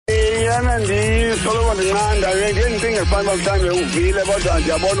Yana ndisoloko ndinqanda ngendicinga fanele mhlawumbe uvile kodwa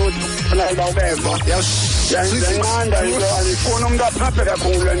ndiyabona ukuthi kufanele uba ubekho. Ndiyanqanda into andifuni umntu aphaphe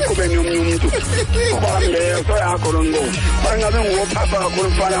kakhulu enkqubeni yomnye umntu. Kuba ngeso yakho lo nkqubo. Bangabe nguwophapha kakhulu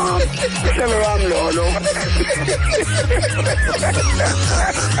mfana wam. Uhlelo lwam lolo.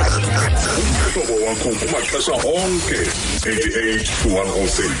 Umhlobo wakho kumaxesha onke 88 to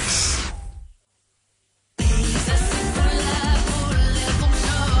 106.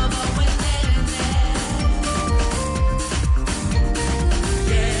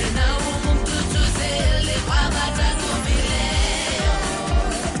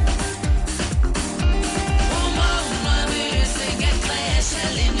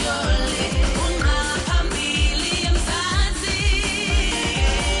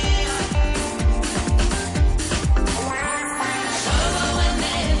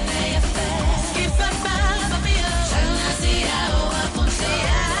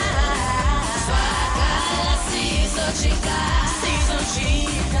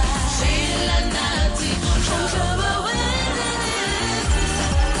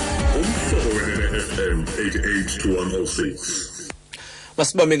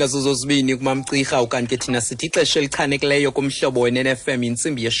 Masibambe ngazo zozibini kumamcirha ukanti ke thina sithi ixesha elichanekileyo kumhlobo we-NFM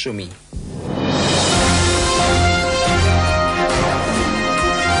intsimbi ye-10.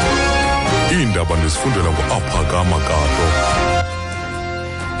 Iindaba ndizifundela ngo-Aphakama Kato.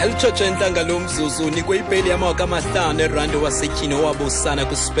 Elitshotsha entlanga lo mzuzu unikwe ibheyile yamawaka amahlanu erandi owasetyhini owaaba usana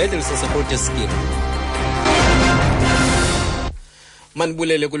kwisibhedelele saseGroote.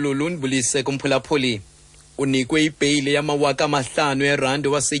 Manibulele kululu ndibulise kumphulaphuli. Unikwe ibheyile yamawaka amahlanu erandi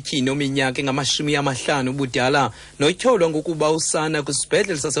owasetyhini ominyaka engama-50 ubudala notyholwa ngokuba usana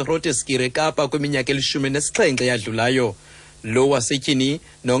kwisibhedelele saseGroote eKapa kwiminyaka 17 yadlulayo. Lo wasetyhini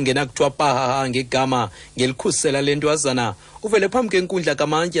nongena kuthiwa pahaha ngegama ngelikhusela lentwazana uvele phambi kwenkundla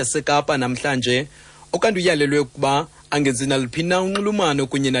kamantyi yaseKapa namhlanje okanti uyalelwe ukuba angenzi naliphi na unxulumano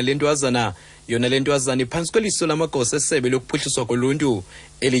kunye nale ntwazana. Yona le ntwazana iphantsi kweliso lamagosa esebe lokuphuhliswa koluntu.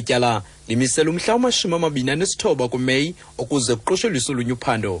 Eli tyala limisela umhla wama-29 kuMeyi ukuze kuqosheliswe olunye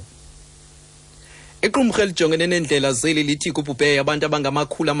uphando. Iqumrhu elijongene neendlela zeli lithi kubhubhe abantu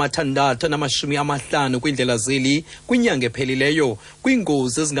abangama-650 kwiindlela zeli kwinyanga ephelileyo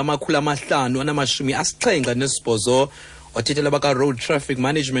kwiingozi ezingama-578. Othethela baka-Road Traffic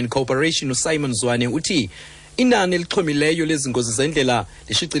Management Corporation uSimon Zwane uthi inani elixhomileyo lezi ngozi zendlela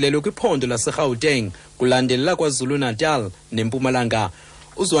lishicilelwe kwiphondo laseGauteng kulandelela KwaZulu-Natal neMpumalanga.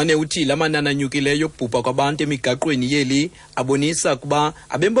 Uzwane uthi lamanani anyukileyo yokubhubha kwabantu emigaqweni yeli abonisa kuba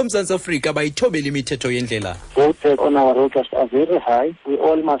abemi boMzantsi Afrika bayithobela imithetho yendlela. Both on our roads are very high. We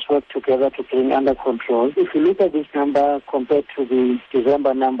all must work together to bring under control. If you look at this number compared to the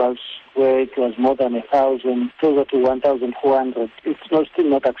December numbers, where it was more than 1,000, closer to 1,400, it's still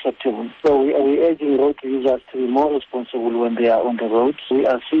not acceptable. So we are urging road users to be more responsible when they are on the roads. We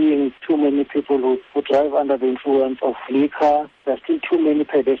are seeing too many people who drive under the influence of liquor. There are still too many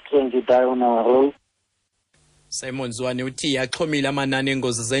pedestrians who die on our roads. Simon Zwane uthi axhomile amanani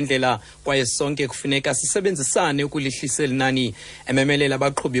engozi zendlela kwaye sonke kufuneka sisebenzisane ukulihlisa elinani ememelela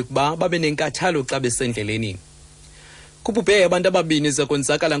abaqhubi ukuba babe nenkathalo xa besendleleni. Kubhubhe abantu ababini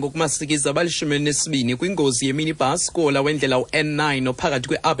zakonzakala ngokumasikiza abali-12 kwingozi yeminibus kola wendlela u-N9 ophakathi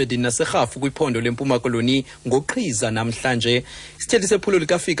kwe-Aberdeen naseRhafu kwiphondo leMpuma Koloni ngoqhiza namhlanje. Isithethi sephulo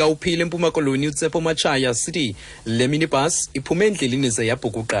likafika uphile eMpuma Koloni uTsepo Machaya sithi le minibus iphume endleleni ze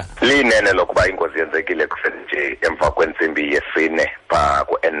yabhukuqa. Linene lokuba ingozi yenzekile nje emva kwentsimbi yesine pha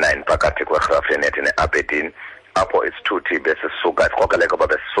ku-N9 phakathi kweRhafu ne-Aberdeen apho isithuthi besisuka sikhokeleka uba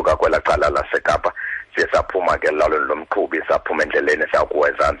besisuka kwela cala laseKapa siye saphuma ke lalweni lomqhubi saphuma endleleni sakuwa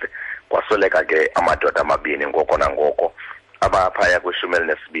ezantsi kwasweleka ke amadoda amabini ngoko nangoko abaphaya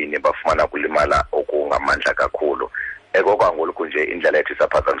kwi-12 bafumana kulimala okungamandla kakhulu. Ekokwangoku nje indlela ethu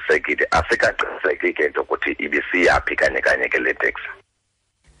isaphazamisekile asikaqiniseki ke into ukuthi ibisiyaphi kanye ke le teksi.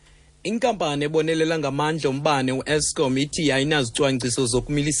 Inkampani ebonelela ngamandla ombane u-Eskom ithi ayinazicwangciso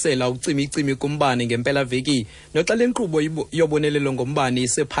zokumilisela ucimicimi kumbane ngempela veki noxa le nkqubo yobonelelo ngombane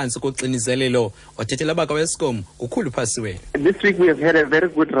isephantsi koxinizelelo. Othethela baka-Eskom ukhulu Phasiwe. This week we have had a very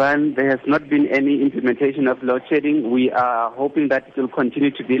good run. There has not been any implementation of load shedding. We are hoping that it will continue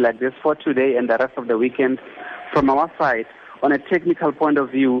to be like this for today and the rest of the weekend. From our side, on a technical point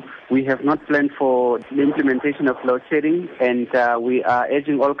of view, we have not planned for the implementation of load shedding, and we are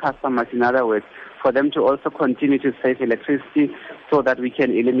urging all customers, in other words, for them to also continue to save electricity so that we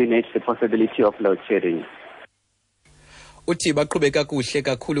can eliminate the possibility of load shedding. Uthi baqhubeka kuhle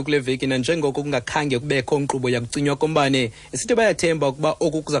kakhulu kule veki nanjengoko kungakhange kubekho nkqubo yakucinywa kombane. Isithi bayathemba ukuba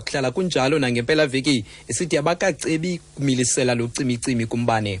oku kuza kuhlala kunjalo nangempela veki. Isithi abakacebi kumilisela lo cimicimi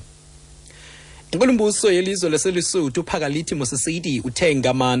kumbane. Inkulumbuso yelizwe laseLesotho uphakalithi Mosisidi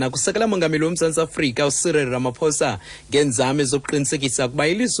uthengamana kusekela mongameli womZantsi Afrika uCyril Ramaphosa ngenzame zokuqinisekisa kuba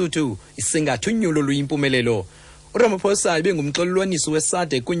iLesotho isingatha unyulo luyimpumelelo. uRamaphosa ibengumxolelwaniso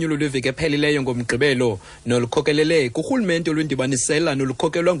weSADC kunyulo lweveki ephelileyo ngomgqibelo nolukhokelele kurhulumente olundibanisela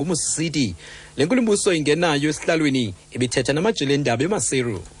nolukhokelwa nguMosisidi. Le nkulumbuso ingenayo esihlalweni ibithetha namajelo endaba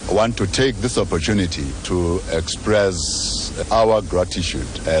eMaseru. I want to take this opportunity to express our gratitude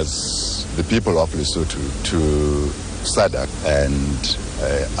as the people of Lesotho to SADC and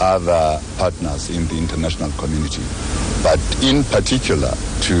other partners in the international community, but in particular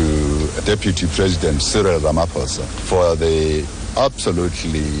to Deputy President Cyril Ramaphosa for the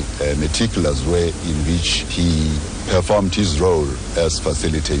absolutely meticulous way in which he performed his role as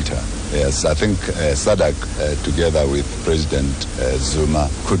facilitator. Yes, I think SADC together with President Zuma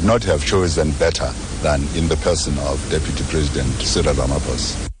could not have chosen better than in the person of Deputy President Cyril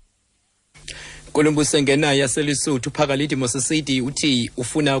Ramaphosa. Inkulumbuso engenayo yaseLesotho uphakalithi Mosisidi uthi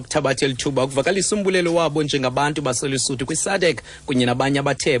ufuna ukuthabatha elithuba ukuvakalisa umbulelo wabo njengabantu baseLesotho kwiSADC kunye nabanye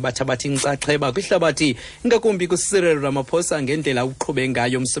abathe bathabatha inxaxheba kwihlabathi ingakumbi kuCyril Ramaphosa ngendlela uqhube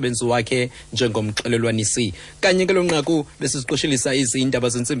ngayo umsebenzi wakhe njengomxolelwanisi. Kanye ngelo nqaku besiziqoshelisa izindaba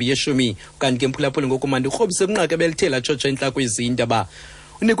zentsimbi yeshumi kanti ke mphulaphuli ngokumanda urhobise kunqaka belithe latshotsha intlako izindaba.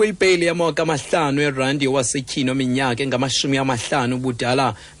 Unikwe ibheyile yamawaka amahlanu erandi owasetyhini kwiminyaka amahlanu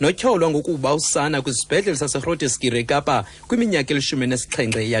ubudala notyholwa ngokuba usana kwisibhedelele saseGroote kwiminyaka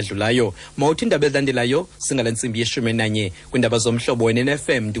 17 yadlulayo. Mawuthi indaba ezilandelayo singale ntsimbi yeshumi nanye kwindaba zomhlobo wena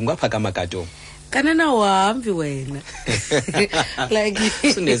FM ndinguAphakama Gato. Kanena wahambi wena. Like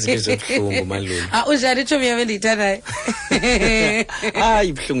sinezinto ezibuhlungu malulu. Ujari chomi yami ndiyithandayo.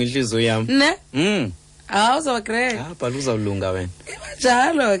 Ibuhlungu inhliziyo yami. Ne? Uzaba great. Bhala uzawulunga wena.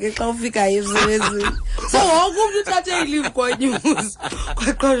 Njalo ke xa ufika emsebenzini. So wonke umuntu uthathe i-leave kwa-news.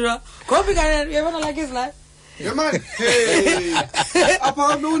 Kwaqoshwa. Ngofika yabona like izila. Yamani, hey.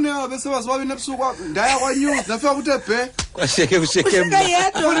 Apha lona bese bazibabini ebusuku ndaya kwa-news nafika ukuthi ebhe. Kwasheke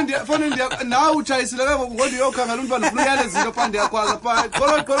Fone ndiya nawe utshayisile ke ngoku ngoba uyokhangela umntwana ufuna uyale zinto pha ndiyakwazi pha.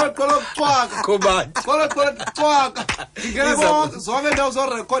 Kolo cwaka. Kubani? Kolo cwaka. Ngeke zonke ndawo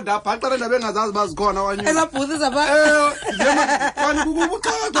zorekhoda apha aqale ndabe engazazi bazikhona kwa-news. Ezabhuzi zapha. Kanti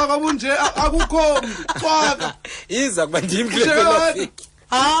kukubuxaka bunje akukho cwaka. Iza kuba ndimkule.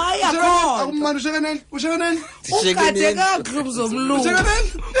 Hayi akho. Akumani ushekeneni. Ukade kakhulu zomlungu.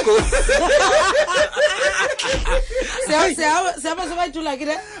 Siyaba sobayithula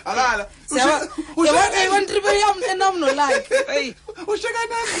kile. Alala. Yabona triple yam enomno like. Hey.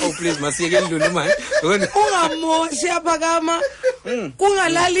 Ushekeneni. Oh please masiyeke ndlulu manje. Ungamoshi Aphakama.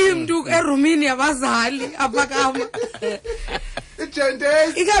 Kungalali umuntu erumini yabazali Aphakama.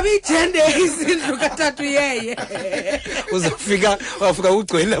 Ikabi ijende izindlu kathathu yeye. Wafika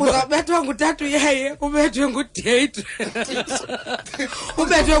ugcwele lapha. Uzabethwa nguthathu yeye, ubethwe ngudate.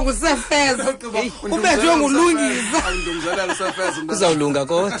 Ubethwe ngusefeza. Ubethwe ngulungisa. Ngizalala usefeza. Uzawulunga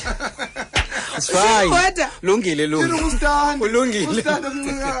kodwa. It's fine. Lungile. Ulungile.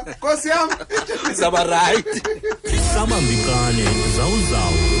 Nkosi yami. Zaba right. Samambikane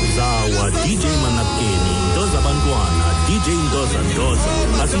zawa DJ Manapkeni ndoza abantwana DJ Ndoza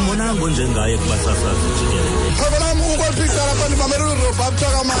asimbonanga njengaye kubasasazi jikelele. Phakalami ukwaphica lapha ndimamela uRobab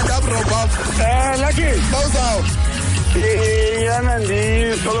Thakamanda uRobab. Lucky. Bawuzawo. Yana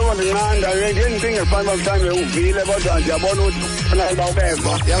ndisoloko ndinqanda ngendicinga fanele mhlawumbe uvile kodwa ndiyabona ukuthi kufanele uba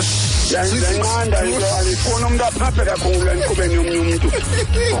ubekho. Ndiyanqanda into andifuni umuntu aphaphe kakhulu enkqubeni yomnye umuntu.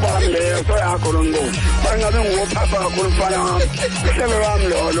 Kuba leso yakho lo nkqubo. Bangabe nguwophapha kakhulu mfana wam. Uhlelo lwam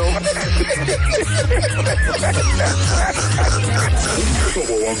lolo.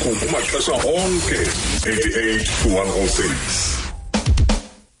 Umhlobo wakho kumaxesha onke 88 to 106.